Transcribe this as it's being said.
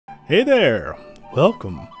Hey there!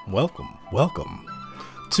 Welcome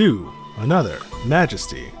to another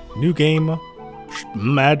Majesty New Game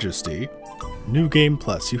Majesty New Game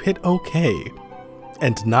Plus. You hit OK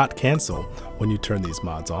and not cancel when you turn these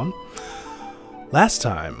mods on. Last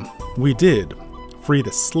time we did free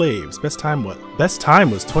the slaves. Best time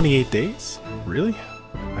was 28 days? Really?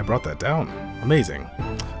 I brought that down. Amazing.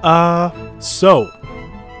 So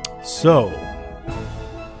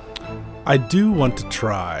I do want to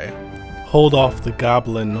try hold off the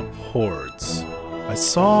goblin hordes. I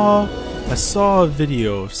saw a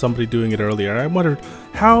video of somebody doing it earlier, and I wondered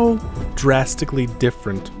how drastically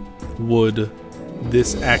different would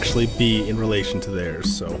this actually be in relation to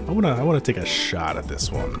theirs. So I wanna take a shot at this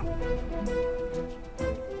one.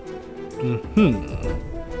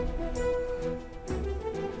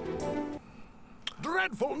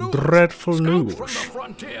 Dreadful news. From the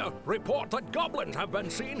frontier report that goblins have been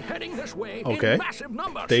seen heading this way in massive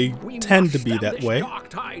numbers. They tend to be that way. Dark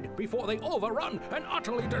tide before they overrun and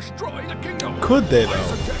utterly destroy the kingdom. Could they though? I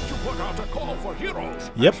suggest you put out a call for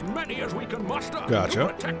heroes. Yep. As many as we can muster. Gotcha. To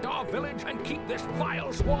protect our village and keep this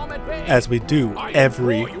vile swarm at bay. As we do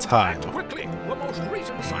every time. Quickly. The most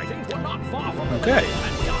recent sightings were not far from the Okay.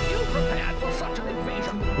 and we are ill prepared for such an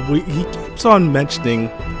invasion. He keeps on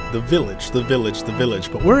mentioning the village,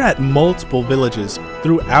 but we're at multiple villages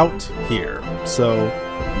throughout here. So,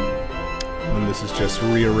 and this is just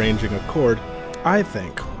rearranging a chord. I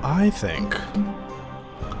think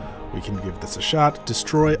we can give this a shot.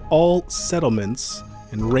 Destroy all settlements,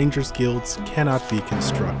 and Rangers guilds cannot be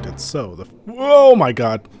constructed. So oh my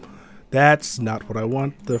god, that's not what I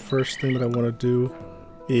want. The first thing that I want to do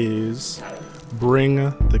is bring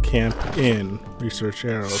the camp in. Research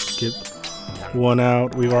arrows. Get one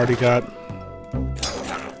out. We've already got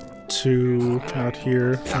two out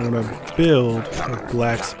here. I'm gonna build a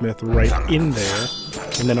blacksmith right in there,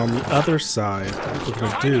 and then on the other side, what we're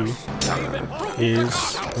gonna do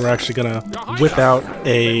is we're actually gonna whip out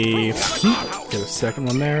a get a second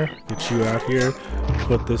one there. Get you out here.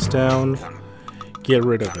 Put this down. Get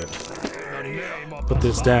rid of it. Put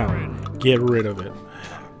this down. Get rid of it.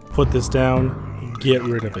 Put this down. Get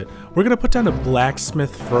rid of it. We're gonna put down a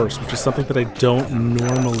blacksmith first, which is something that I don't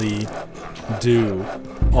normally do,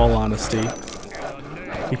 all honesty,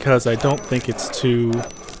 because I don't think it's too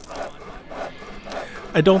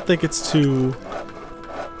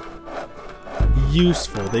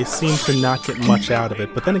useful. They seem to not get much out of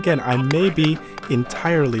it, but then again, I may be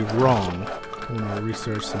entirely wrong. I'm gonna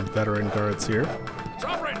research some veteran guards here.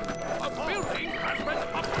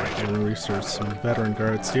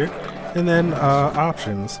 And then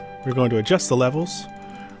options. We're going to adjust the levels.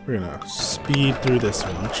 We're gonna speed through this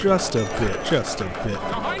one just a bit.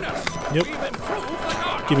 Yep.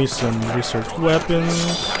 Give me some research weapons.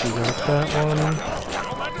 We got that one.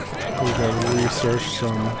 We gotta research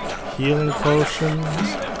some healing potions.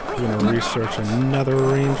 We're gonna research another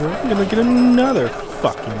ranger. I'm gonna get another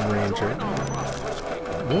fucking ranger.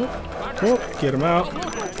 Whoop, get him out.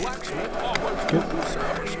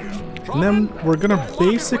 And then we're gonna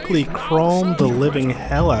basically chrome the living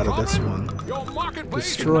hell out of this one.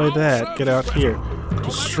 Destroy that, get out here.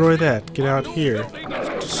 Destroy that, get out here.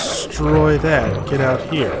 Destroy that, get out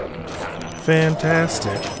here.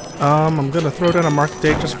 Fantastic. I'm gonna throw down a market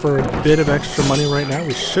date just for a bit of extra money right now.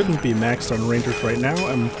 We shouldn't be maxed on rangers right now.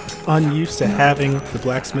 I'm unused to having the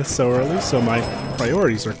blacksmith so early, so my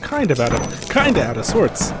priorities are kinda out of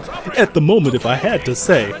sorts at the moment, if I had to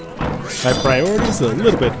say. My priorities are a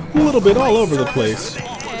little bit all over the place.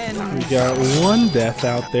 We got one death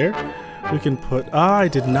out there. We can put, I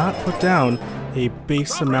did not put down a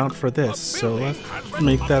base amount for this, so let's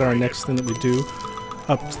make that our next thing that we do.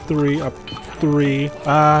 Up three,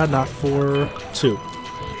 not 4, 2.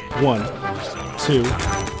 1, 2,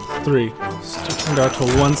 3. Stand out to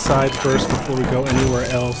one side first before we go anywhere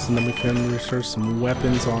else, and then we can research some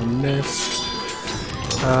weapons on this.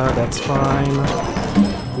 That's fine.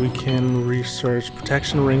 We can research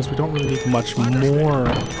protection rings. We don't really need much more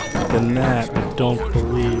than that, I don't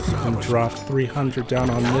believe. We can drop 300 down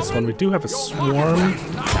on this one. We do have a swarm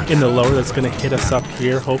in the lower that's going to hit us up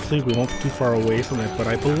here. Hopefully we won't be too far away from it, but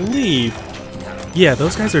I believe, yeah,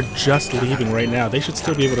 those guys are just leaving right now. They should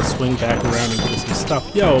still be able to swing back around and get us some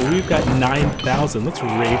stuff. Yo, we've got 9,000. Let's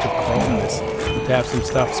rage of chrome this to have some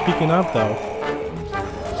stuff. Speaking of, though,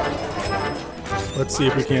 let's see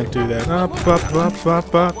if we can't do that. Up.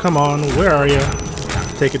 Come on, where are you?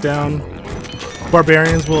 Take it down.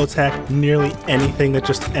 Barbarians will attack nearly anything that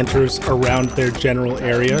just enters around their general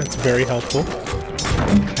area. It's very helpful.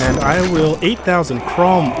 And I will 8,000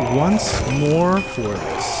 chrome once more for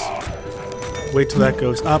this. Wait till that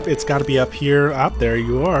goes up. It's got to be up here. Up there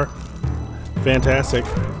you are. Fantastic.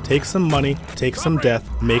 Take some money, take some death,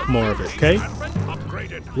 make more of it, okay?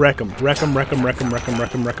 Wreck 'em, wreck 'em, wreck 'em, wreck 'em, wreck 'em,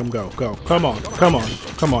 wreck 'em, wreck 'em, go, go. Come on, come on,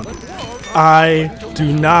 come on. I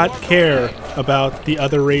do not care about the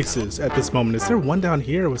other races at this moment. Is there one down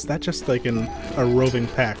here, or was that just like a roving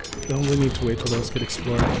pack? Don't we need to wait till those get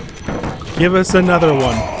explored? Give us another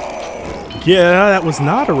one. Yeah, that was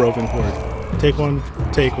not a roving horde. Take one,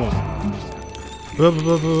 take one.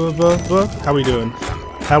 How we doing?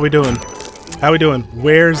 How we doing? How we doing?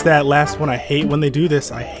 Where's that last one? I hate when they do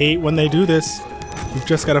this. I hate when they do this. We've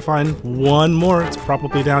just got to find one more. It's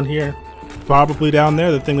probably down here. Probably down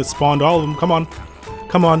there. The thing that spawned all of them. Come on.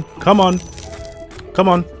 Come on. Come on. Come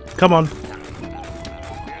on. Come on.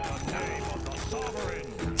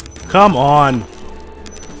 Come on.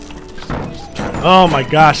 Oh my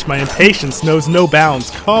gosh. My impatience knows no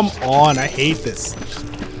bounds. Come on. I hate this.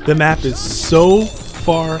 The map is so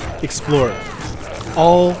far explored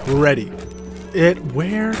already.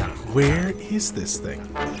 Where is this thing?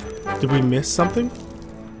 Did we miss something?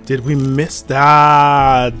 Did we miss?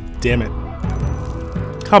 Ah, damn it.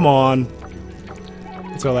 Come on.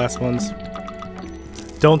 It's our last ones.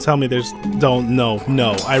 Don't tell me there's,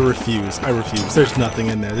 no, I refuse, There's nothing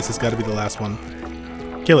in there. This has got to be the last one.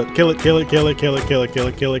 Kill it, kill it, kill it, kill it, kill it, kill it, kill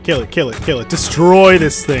it, kill it, kill it, kill it, kill it. Destroy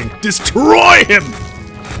this thing. Destroy him!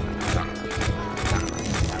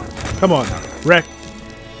 Come on, wreck.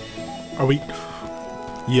 Are we?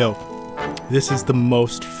 Yo, this is the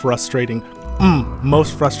most frustrating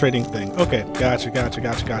thing. Okay,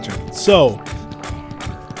 gotcha. So,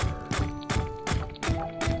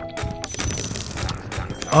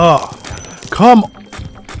 come.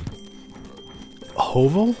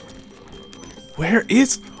 Hovel? Where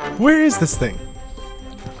is this thing?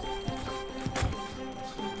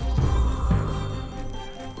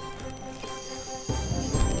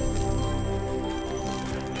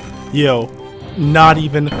 Yo, not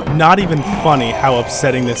even funny how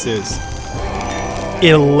upsetting this is.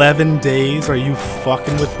 11 days? Are you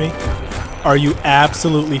fucking with me? Are you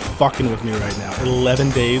absolutely fucking with me right now?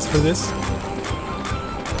 11 days for this?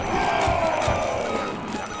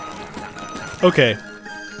 Okay.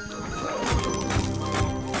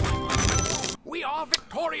 We are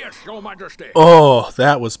victorious, Your Majesty. Oh,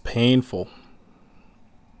 that was painful.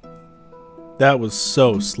 That was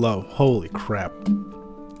so slow. Holy crap.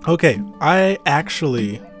 Okay, I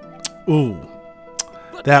actually... Ooh.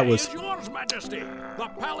 That was...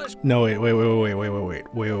 No, wait.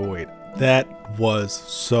 That was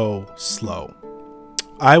so slow.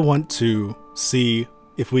 I want to see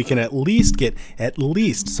if we can at least get...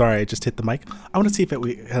 Sorry, I just hit the mic. I want to see if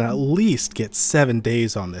we can at least get 7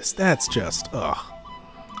 days on this. That's just... Ugh.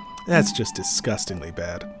 That's just disgustingly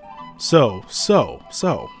bad. So,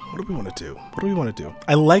 what do we want to do?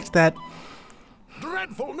 I liked that...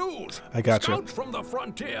 Dreadful news! I gotcha. Scouts from the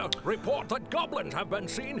frontier report that goblins have been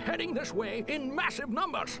seen heading this way in massive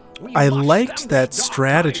numbers. I liked that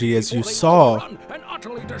strategy, as you saw. And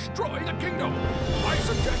utterly destroy the kingdom. I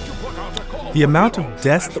suggest you put out a call. The amount of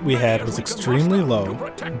deaths that we had was extremely low.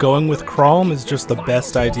 Going with Chrome is just the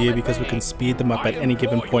best idea because we can speed them up at any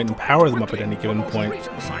given point and power them up at any given point.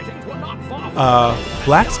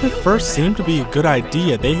 Blacksmith first seemed to be a good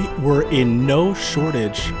idea. They were in no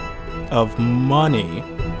shortage of money.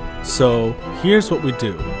 So here's what we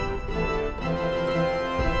do.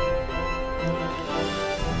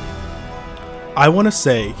 I want to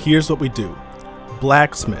say, here's what we do.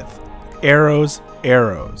 Blacksmith, arrows.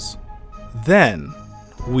 Then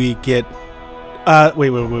we get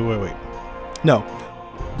wait. No.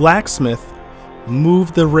 Blacksmith,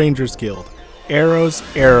 move the Rangers Guild. Arrows.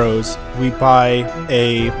 We buy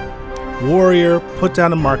a warrior, put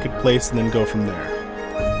down a marketplace, and then go from there.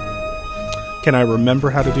 Can I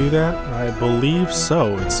remember how to do that? I believe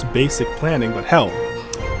so. It's basic planning, but hell.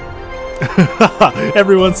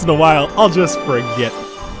 Every once in a while, I'll just forget.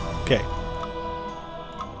 Okay.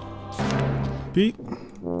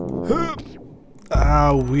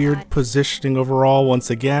 Weird positioning overall.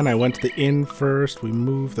 Once again, I went to the inn first. We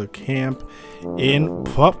moved the camp in.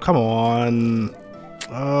 Come on.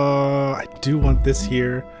 I do want this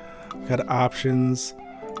here. Got options.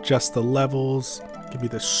 Just the levels. Give me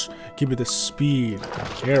the speed.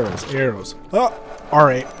 Arrows. Oh,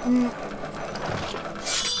 alright.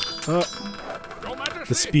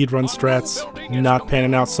 The speedrun strats not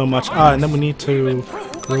panning out so much. And then we need to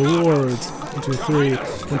rewards. 1, 2, 3.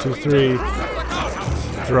 1, 2, 3.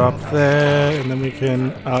 Drop that, and then we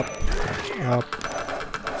can up.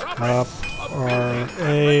 RA.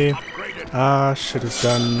 Should have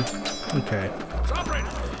done. Okay.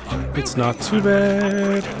 It's not too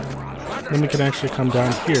bad. Then we can actually come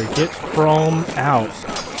down here. Get Chrome out.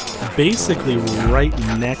 Basically right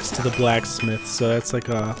next to the blacksmith. So that's like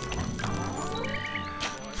a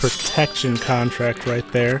protection contract right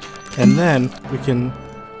there. And then we can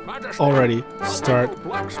already start.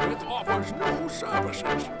 Blacksmith offers new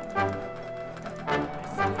services.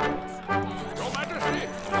 Your Majesty,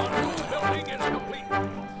 our new building is complete.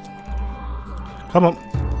 Come on.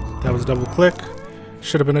 That was a double click.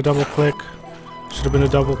 Should have been a double click. Should have been a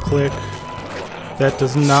double click. That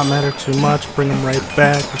does not matter too much. Bring them right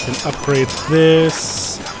back. We can upgrade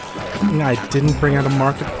this. I didn't bring out a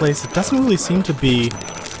marketplace. It doesn't really seem to be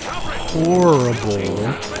horrible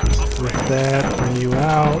with that. Bring you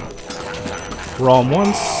out. Roll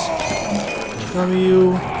once.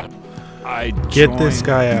 W. Get this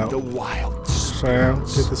guy out.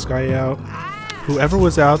 Get this guy out. Whoever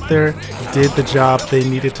was out there did the job they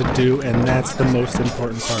needed to do, and that's the most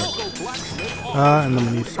important part. And then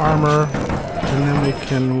we need armor. And then we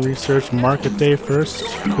can research Market Day first.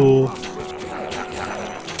 Cool.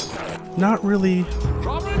 Not really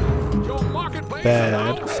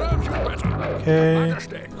bad. Okay.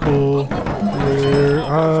 Cool.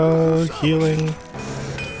 We're healing.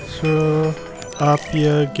 So up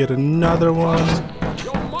ya. Get another one.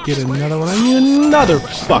 Get another one. I need another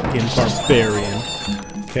fucking barbarian.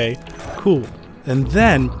 Okay. Cool. And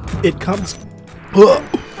then it comes. Ugh.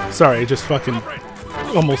 Sorry, I just fucking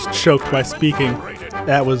almost choked by speaking.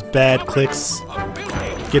 That was bad clicks.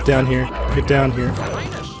 Get down here. Get down here.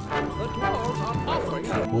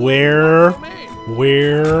 Where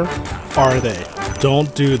are they?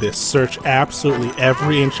 Don't do this. Search absolutely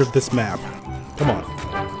every inch of this map. Come on.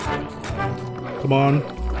 Come on.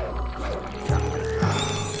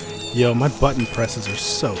 Yo, my button presses are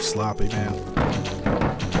so sloppy, man.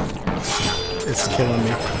 It's killing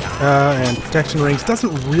me. And protection rings.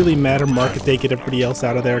 Doesn't really matter. Market Day, get everybody else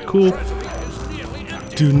out of there. Cool.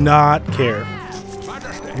 Do not care.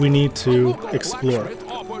 We need to explore.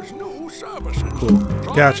 Cool.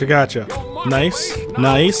 Gotcha, gotcha. Nice,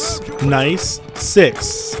 nice, nice.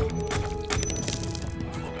 6.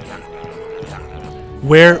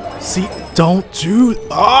 Where? See, don't do.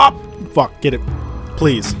 Ah! Fuck, get it.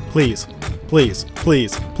 Please, please, please,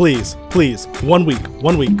 please, please, please. 1 week,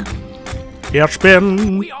 1 week. It's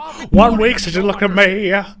been 1 week since you looked at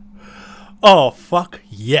me. Oh, fuck,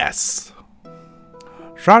 yes.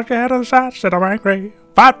 Shot you out of the shot, said I'm angry.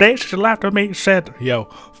 5 days since you laughed at me, said, yo,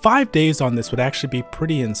 5 days on this would actually be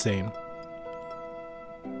pretty insane.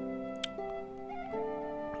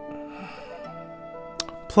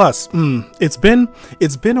 Plus, it's been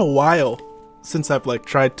a while since I've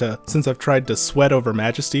tried to sweat over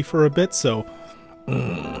Majesty for a bit, so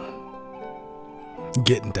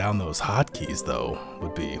getting down those hotkeys though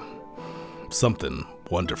would be something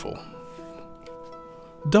wonderful.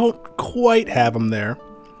 Don't quite have them there,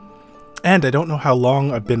 and I don't know how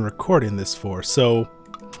long I've been recording this for, so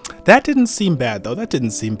that didn't seem bad though. That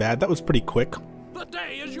didn't seem bad. That was pretty quick. The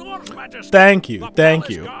day is yours, Majesty. Thank you, thank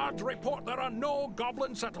you. Guards report there are no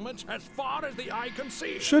goblin settlements as far as the eye can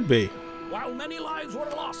see. Should be. While many lives were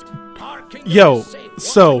lost, our kingdom yo, is safe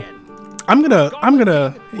so once again. I'm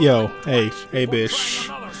gonna, yo, hey bish,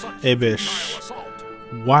 hey bish.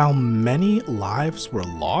 While many lives were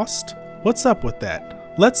lost? What's up with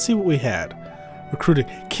that? Let's see what we had. Recruited,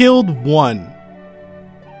 killed 1.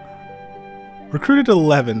 Recruited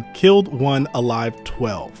 11, killed 1, alive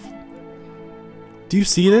 12. Do you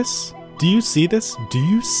see this? Do you see this? Do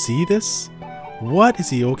you see this? What is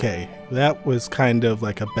he? Okay, that was kind of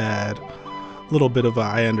like a bad, little bit of a,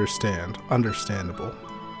 I understand, understandable.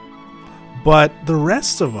 But the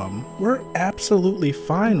rest of them we're absolutely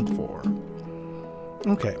fine for.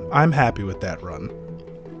 Okay, I'm happy with that run.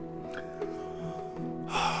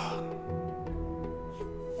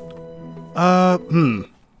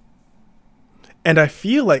 And I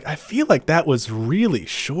feel like that was really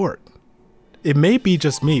short. It may be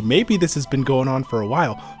just me. Maybe this has been going on for a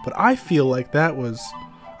while, but I feel like that was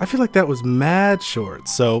mad short.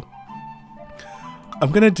 So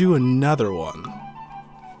I'm gonna do another one.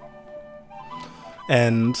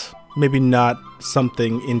 And maybe not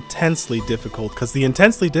something intensely difficult, because the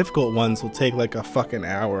intensely difficult ones will take like a fucking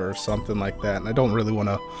hour or something like that, and I don't really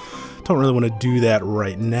wanna do that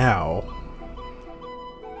right now.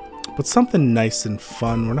 But something nice and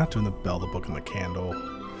fun. We're not doing the Bell, the Book, and the Candle.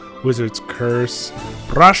 Wizard's Curse.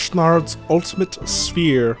 Brashnard's Ultimate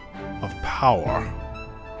Sphere of Power.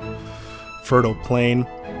 Fertile Plain.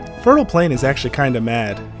 Fertile Plain is actually kind of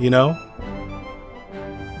mad, you know?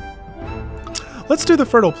 Let's do the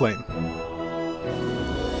Fertile Plain.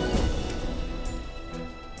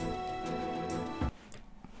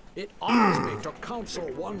 It Honors me to counsel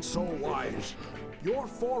one so wise. Your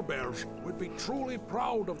forebears would be truly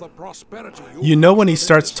proud of the prosperity You know when he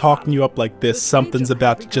starts talking you up like this, something's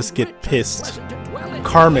about to just get pissed.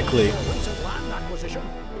 Karmically.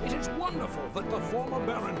 It is wonderful that the former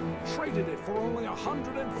baron traded it for only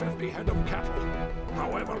 150 head of cattle.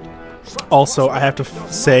 However, also, I have to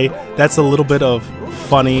say, that's a little bit of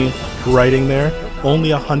funny writing there.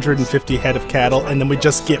 Only 150 head of cattle, and then we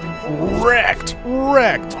just get wrecked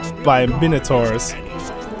by minotaurs.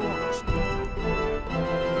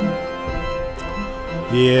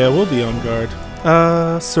 Yeah, we'll be on guard.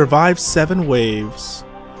 Survive 7 waves.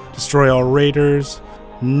 Destroy all raiders.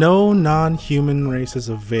 No non-human races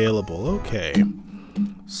available. Okay.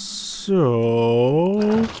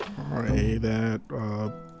 So... Alright, that...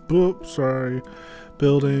 sorry.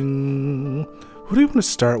 Building... Who do you want to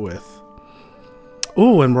start with?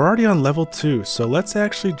 Oh, and we're already on level 2, so let's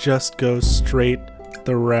actually just go straight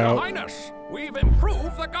the route. Your Highness, we've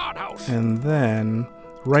improved the guardhouse. And then,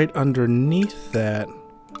 right underneath that,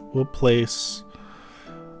 we'll place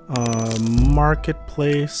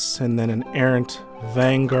marketplace and then an errant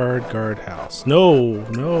vanguard guardhouse. No,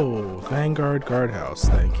 vanguard guardhouse,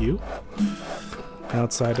 thank you.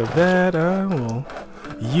 Outside of that, well,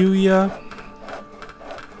 Yuya.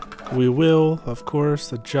 We will, of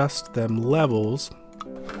course, adjust them levels.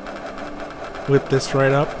 Whip this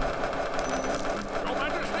right up.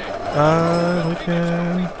 We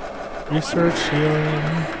can research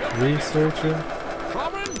healing, researcher,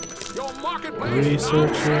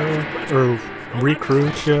 or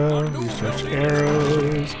recruit ya, research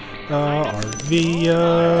arrows,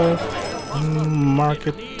 Arvia,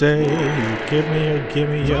 market day, give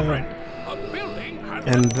me ya,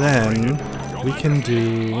 and then we can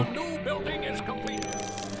do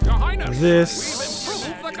this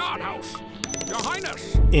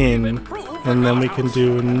in, and then we can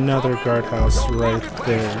do another guardhouse right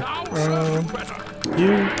there.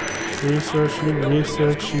 You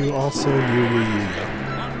research you, also you.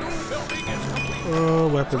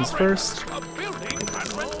 Weapons first.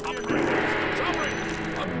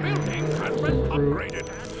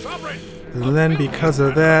 And then because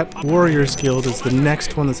of that, Warrior's Guild is the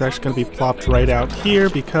next one that's actually going to be plopped right out here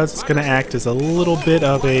because it's going to act as a little bit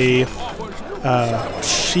of a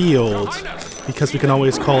shield, because we can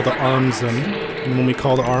always call to arms them, and when we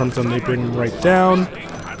call to arms them, they bring them right down.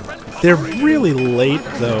 They're really late,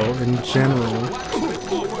 though, in general.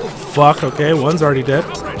 Fuck, okay, one's already dead.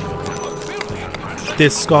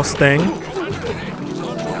 Disgusting.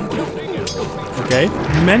 Okay,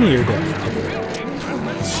 many are dead.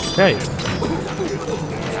 Okay.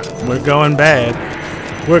 We're going bad.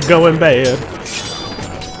 We're going bad.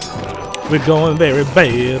 We're going very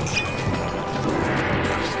bad.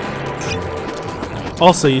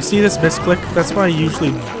 Also, you see this misclick? That's why I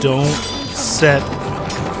usually don't set...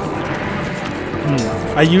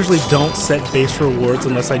 I usually don't set base rewards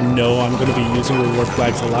unless I know I'm going to be using reward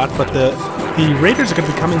flags a lot, but the raiders are going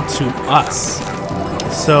to be coming to us.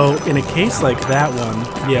 So, in a case like that one...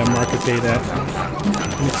 Yeah, market day that.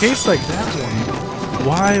 In a case like that one,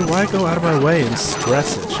 why go out of my way and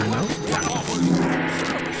stress it, you know?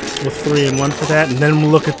 With 3 and 1 for that, and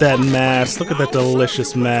then look at that mass. Look at that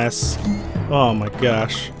delicious mass. Oh my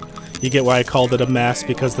gosh. You get why I called it a mass,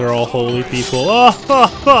 because they're all holy people.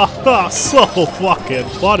 Oh, so fucking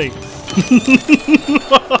funny.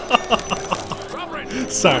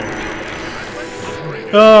 Sorry.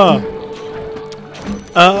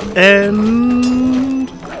 And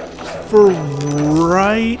for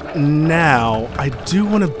right now, I do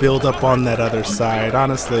want to build up on that other side,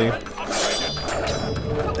 honestly.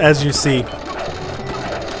 As you see,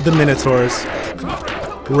 the Minotaurs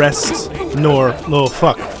rest nor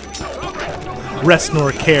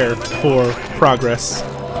care for progress.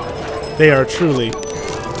 They are truly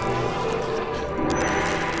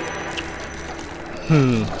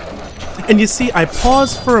And you see, I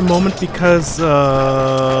paused for a moment because bring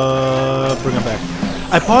it back.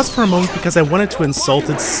 I paused for a moment because I wanted to insult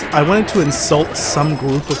some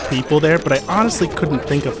group of people there, but I honestly couldn't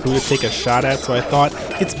think of who to take a shot at, so I thought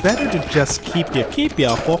it's better to just keep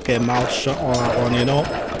your fucking mouth shut on, you know.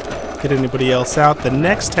 Get anybody else out. The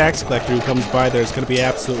next tax collector who comes by there is going to be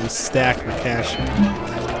absolutely stacked with cash.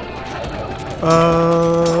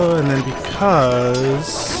 And then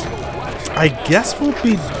because I guess we'll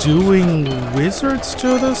be doing wizards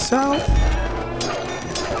to the south.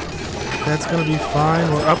 That's going to be fine.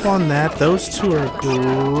 We're up on that. Those two are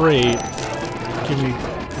great. Give me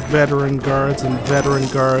veteran guards, and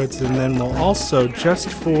then we'll also, just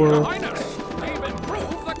for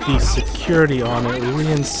the security on it,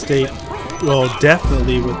 reinstate, well,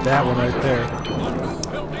 definitely with that one right there.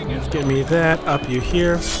 Get me that. Up you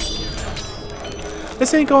here.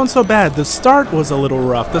 This ain't going so bad. The start was a little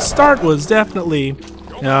rough. The start was definitely...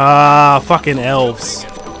 Ah, fucking elves.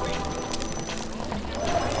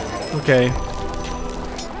 Okay.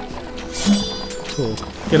 Cool.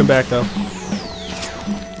 Get him back, though.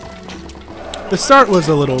 The start was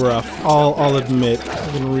a little rough, I'll admit.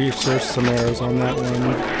 I'm gonna research some arrows on that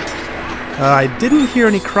one. I didn't hear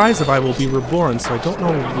any cries of I will be reborn, so I don't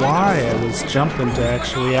know why I was jumping to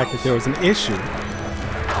actually act like there was an issue.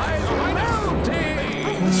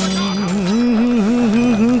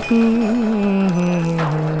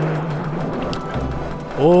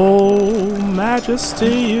 Oh,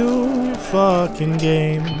 Majesty, you fucking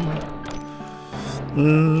game.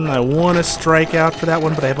 I want to strike out for that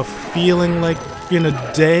one, but I have a feeling like in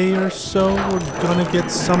a day or so we're gonna get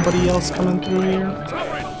somebody else coming through here.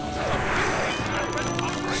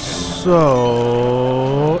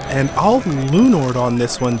 So, and I'll Lunord on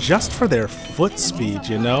this one just for their foot speed,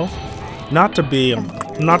 you know? Not to be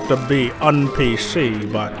un-PC,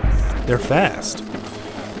 but they're fast.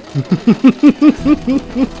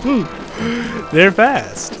 They're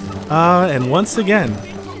fast. And once again,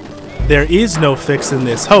 there is no fixing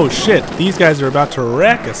this. Oh shit, these guys are about to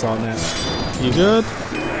wreck us on that. You good?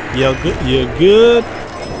 You good? You good?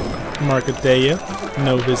 Market day,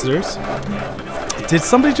 no visitors. Did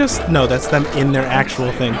somebody just... No, that's them in their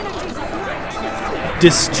actual thing.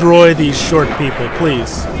 Destroy these short people,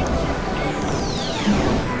 please.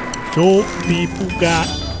 Short people got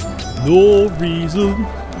no reason.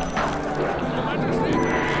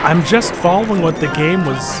 I'm just following what the game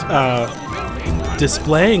was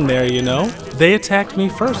displaying there, you know? They attacked me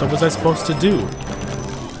first. What was I supposed to do?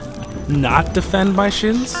 Not defend my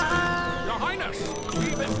shins?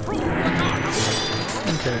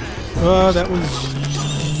 Okay. That was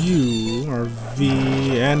you, or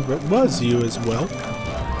V, and it was you as well.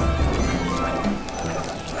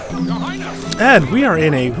 And we are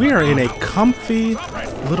in a comfy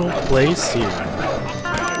little place here.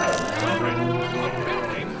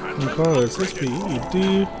 Because this be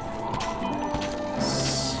dude.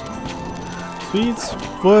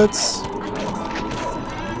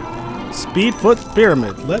 Speedfoot's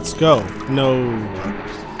pyramid. Let's go. No.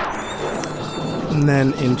 And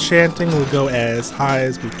then enchanting will go as high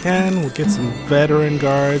as we can. We'll get some veteran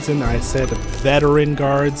guards, and I said veteran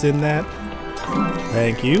guards in that.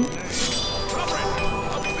 Thank you.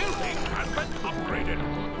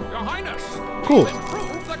 Cool.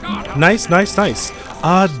 Nice, nice, nice.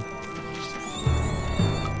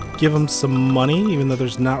 Give them some money, even though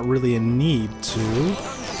there's not really a need to.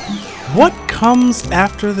 What comes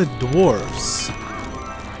after the dwarves?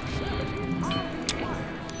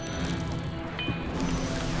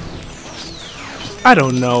 I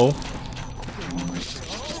don't know.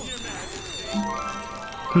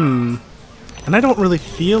 And I don't really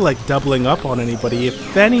feel like doubling up on anybody.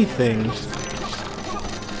 If anything,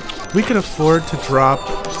 we could afford to drop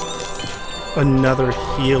another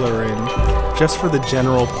healer in, just for the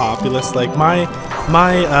general populace. Like my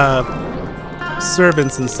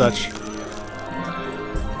servants and such.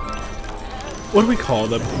 What do we call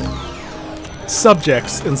them?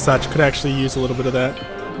 Subjects and such could actually use a little bit of that.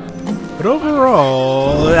 But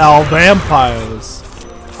overall, all vampires.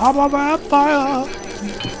 I'm a vampire.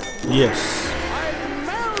 Yes.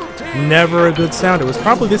 Never a good sound. It was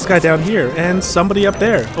probably this guy down here and somebody up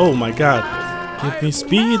there. Oh my god. Give me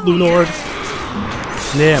speed, Lunord.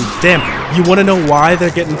 Damn. You want to know why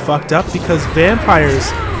they're getting fucked up? Because vampires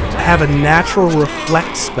have a natural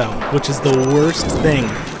reflect spell, which is the worst thing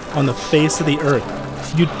on the face of the earth.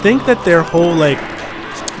 You'd think that their whole, like,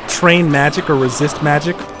 train magic or resist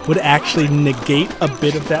magic would actually negate a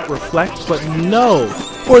bit of that reflect, but no.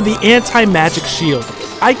 Or the anti-magic shield.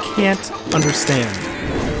 I can't understand,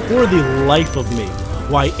 for the life of me,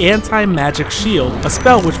 why anti-magic shield, a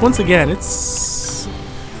spell which, once again, it's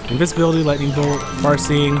invisibility, lightning bolt, far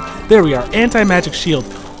seeing. There we are, anti-magic shield.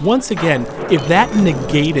 Once again, if that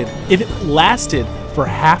negated, if it lasted for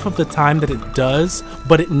half of the time that it does,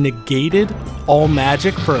 but it negated all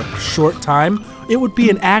magic for a short time, it would be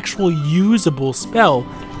an actual usable spell.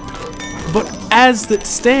 But as it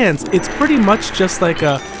stands, it's pretty much just like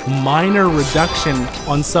a minor reduction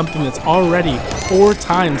on something that's already 4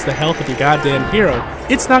 times the health of your goddamn hero.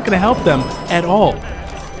 It's not going to help them at all.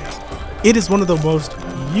 It is one of the most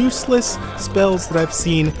useless spells that I've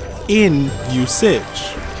seen in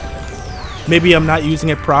usage. Maybe I'm not using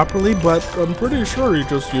it properly, but I'm pretty sure you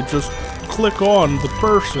just click on the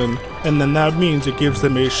person, and then that means it gives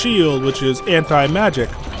them a shield, which is anti-magic.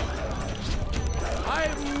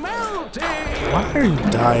 Why are you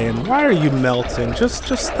dying? Why are you melting? Just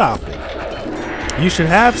stop it. You should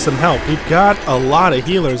have some help. We've got a lot of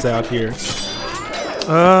healers out here.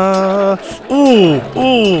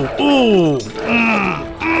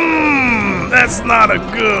 That's not a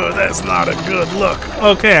good look.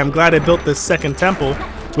 Okay, I'm glad I built this second temple,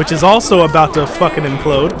 which is also about to fucking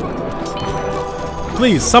implode.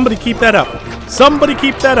 Please, somebody keep that up. Somebody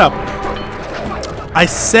keep that up. I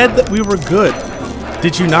said that we were good.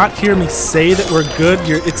 Did you not hear me say that we're good?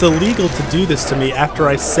 It's illegal to do this to me after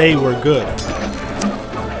I say we're good.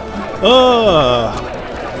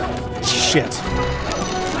 Shit.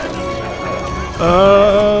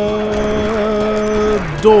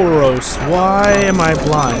 Doros, why am I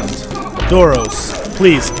blind? Doros,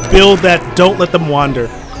 please, build that. Don't let them wander.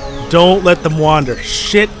 Don't let them wander.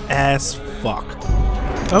 Shit ass fuck.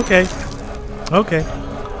 Okay. Okay.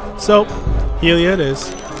 So, Helia it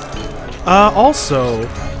is. Also,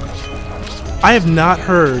 I have not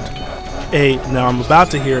heard now I'm about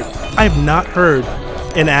to hear it. I have not heard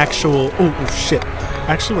an actual, oh shit.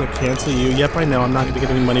 I actually want to cancel you. Yep, I know. I'm not going to get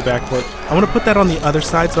any money back for it. I want to put that on the other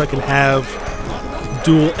side so I can have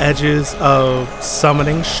dual edges of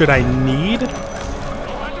summoning should I need.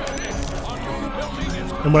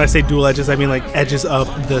 And when I say dual edges, I mean like edges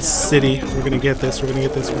of the city. We're going to get this. We're going to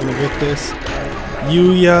get this. We're going to get this.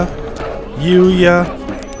 Yuya.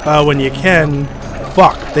 When you can.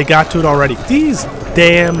 Fuck. They got to it already. These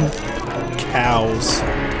damn cows.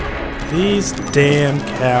 These damn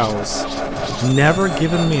cows. Never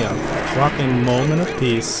given me a fucking moment of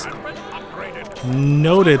peace.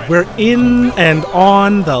 Noted. We're in and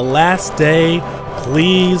on the last day.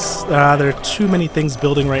 Please. There are too many things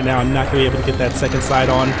building right now. I'm not going to be able to get that second side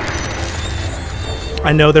on.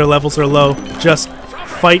 I know their levels are low. Just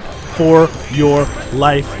fight for your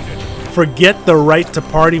life. Forget the right to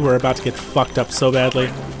party. We're about to get fucked up so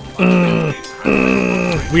badly.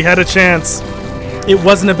 We had a chance. It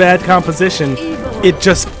wasn't a bad composition. It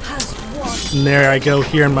just... And there I go,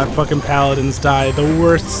 hearing my fucking paladins die. The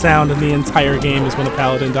worst sound in the entire game is when a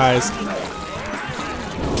paladin dies.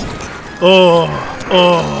 Oh,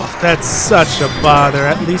 that's such a bother.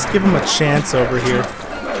 At least give them a chance over here.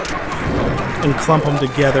 And clump them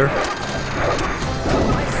together.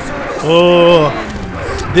 Oh,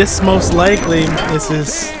 this most likely, this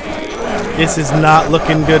is not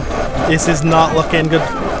looking good. This is not looking good.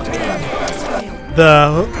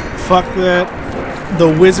 Fuck that. The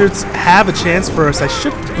wizards have a chance for us. I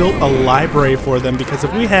should have built a library for them because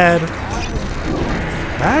if we had...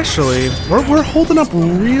 Actually, we're holding up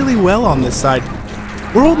really well on this side.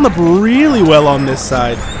 We're holding up really well on this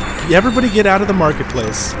side. Everybody get out of the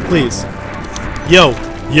marketplace, please. Yo,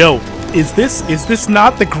 is this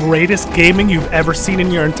not the greatest gaming you've ever seen in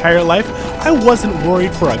your entire life? I wasn't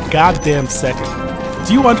worried for a goddamn second.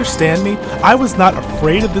 Do you understand me? I was not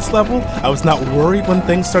afraid of this level. I was not worried when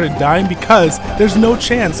things started dying because there's no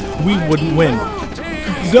chance we wouldn't win.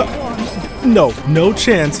 No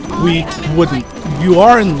chance we wouldn't. You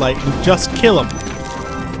are enlightened. Just kill him.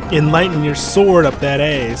 Enlighten your sword up that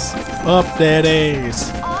ace. Up that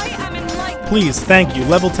ace. Please, thank you.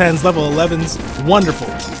 Level 10s, level 11s. Wonderful.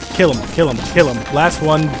 Kill him, kill him, kill him. Last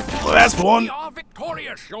one. Last one. We are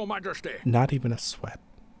victorious, Your Majesty. Not even a sweat.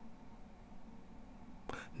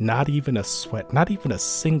 Not even a sweat, not even a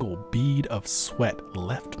single bead of sweat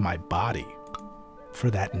left my body for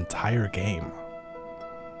that entire game.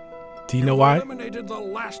 Do you know why? The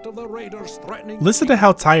last of the raiders threatening. Listen to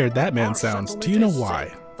how tired that man sounds. Do you know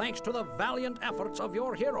why? Thanks to the valiant efforts of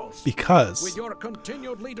your heroes. Because with your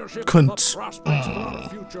continued leadership, the prospects of our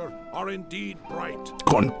future are indeed bright.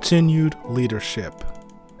 Continued leadership.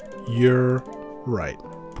 You're right.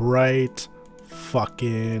 Bright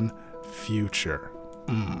fucking future.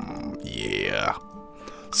 Yeah.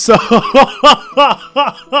 So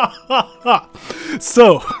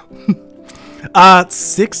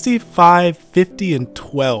 65, 50, and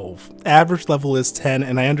 12. Average level is 10,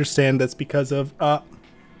 and I understand that's because of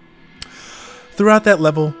throughout that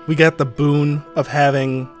level we got the boon of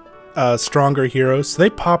having stronger heroes. So they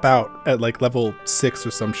pop out at like level 6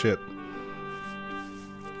 or some shit.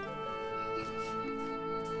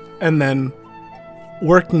 And then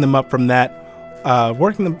working them up from that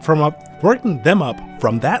working them up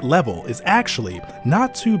from that level is actually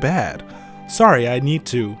not too bad. Sorry, I need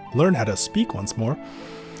to learn how to speak once more.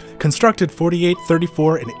 Constructed 48,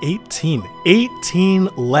 34, and 18. 18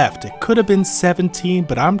 left. It could have been 17,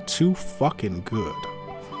 but I'm too fucking good.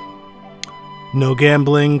 No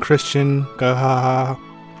gambling, Christian. Gahaha.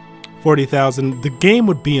 40,000. The game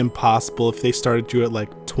would be impossible if they started you at like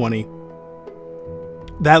 20.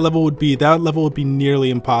 That level would be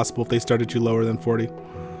nearly impossible if they started you lower than 40.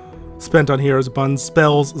 spent on heroes buns,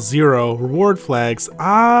 spells 0, reward flags.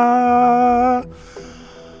 I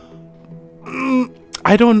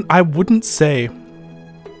wouldn't say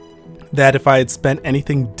that if I had spent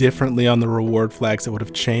anything differently on the reward flags, it would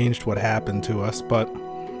have changed what happened to us, but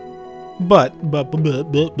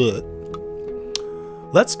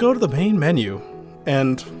let's go to the main menu,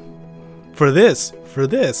 and for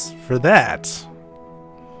that,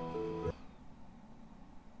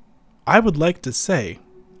 I would like to say,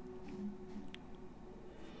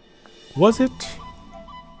 was it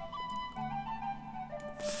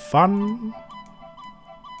fun?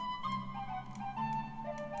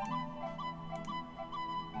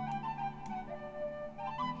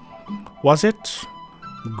 Was it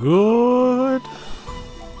good?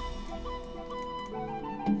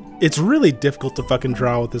 It's really difficult to fucking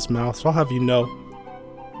draw with this mouse, so I'll have you know.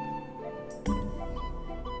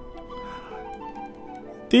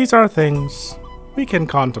 These are things we can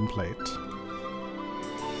contemplate.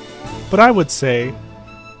 But I would say,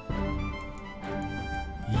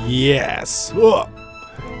 yes. Ugh.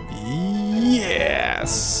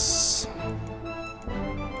 Yes.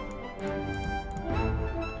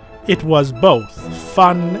 It was both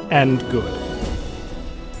fun and good.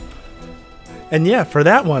 And yeah, for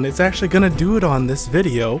that one, it's actually gonna do it on this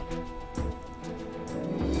video.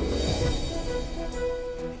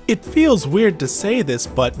 It feels weird to say this,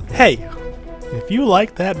 but hey, if you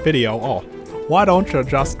like that video, why don't you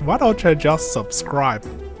just subscribe?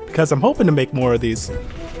 Because I'm hoping to make more of these.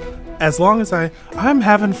 As long as I'm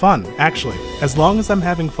having fun, actually. As long as I'm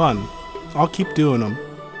having fun, I'll keep doing them.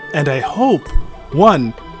 And I hope,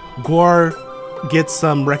 one, Guar gets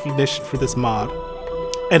some recognition for this mod.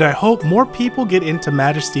 And I hope more people get into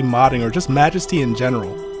Majesty modding, or just Majesty in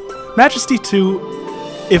general. Majesty 2,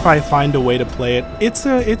 if I find a way to play it, it's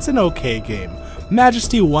an okay game.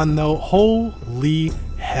 Majesty 1 though, holy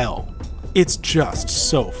hell. It's just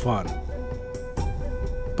so fun.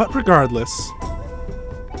 But regardless,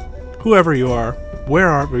 whoever you are,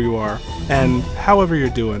 wherever you are, and however you're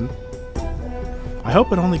doing, I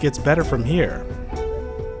hope it only gets better from here.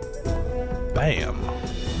 Bam.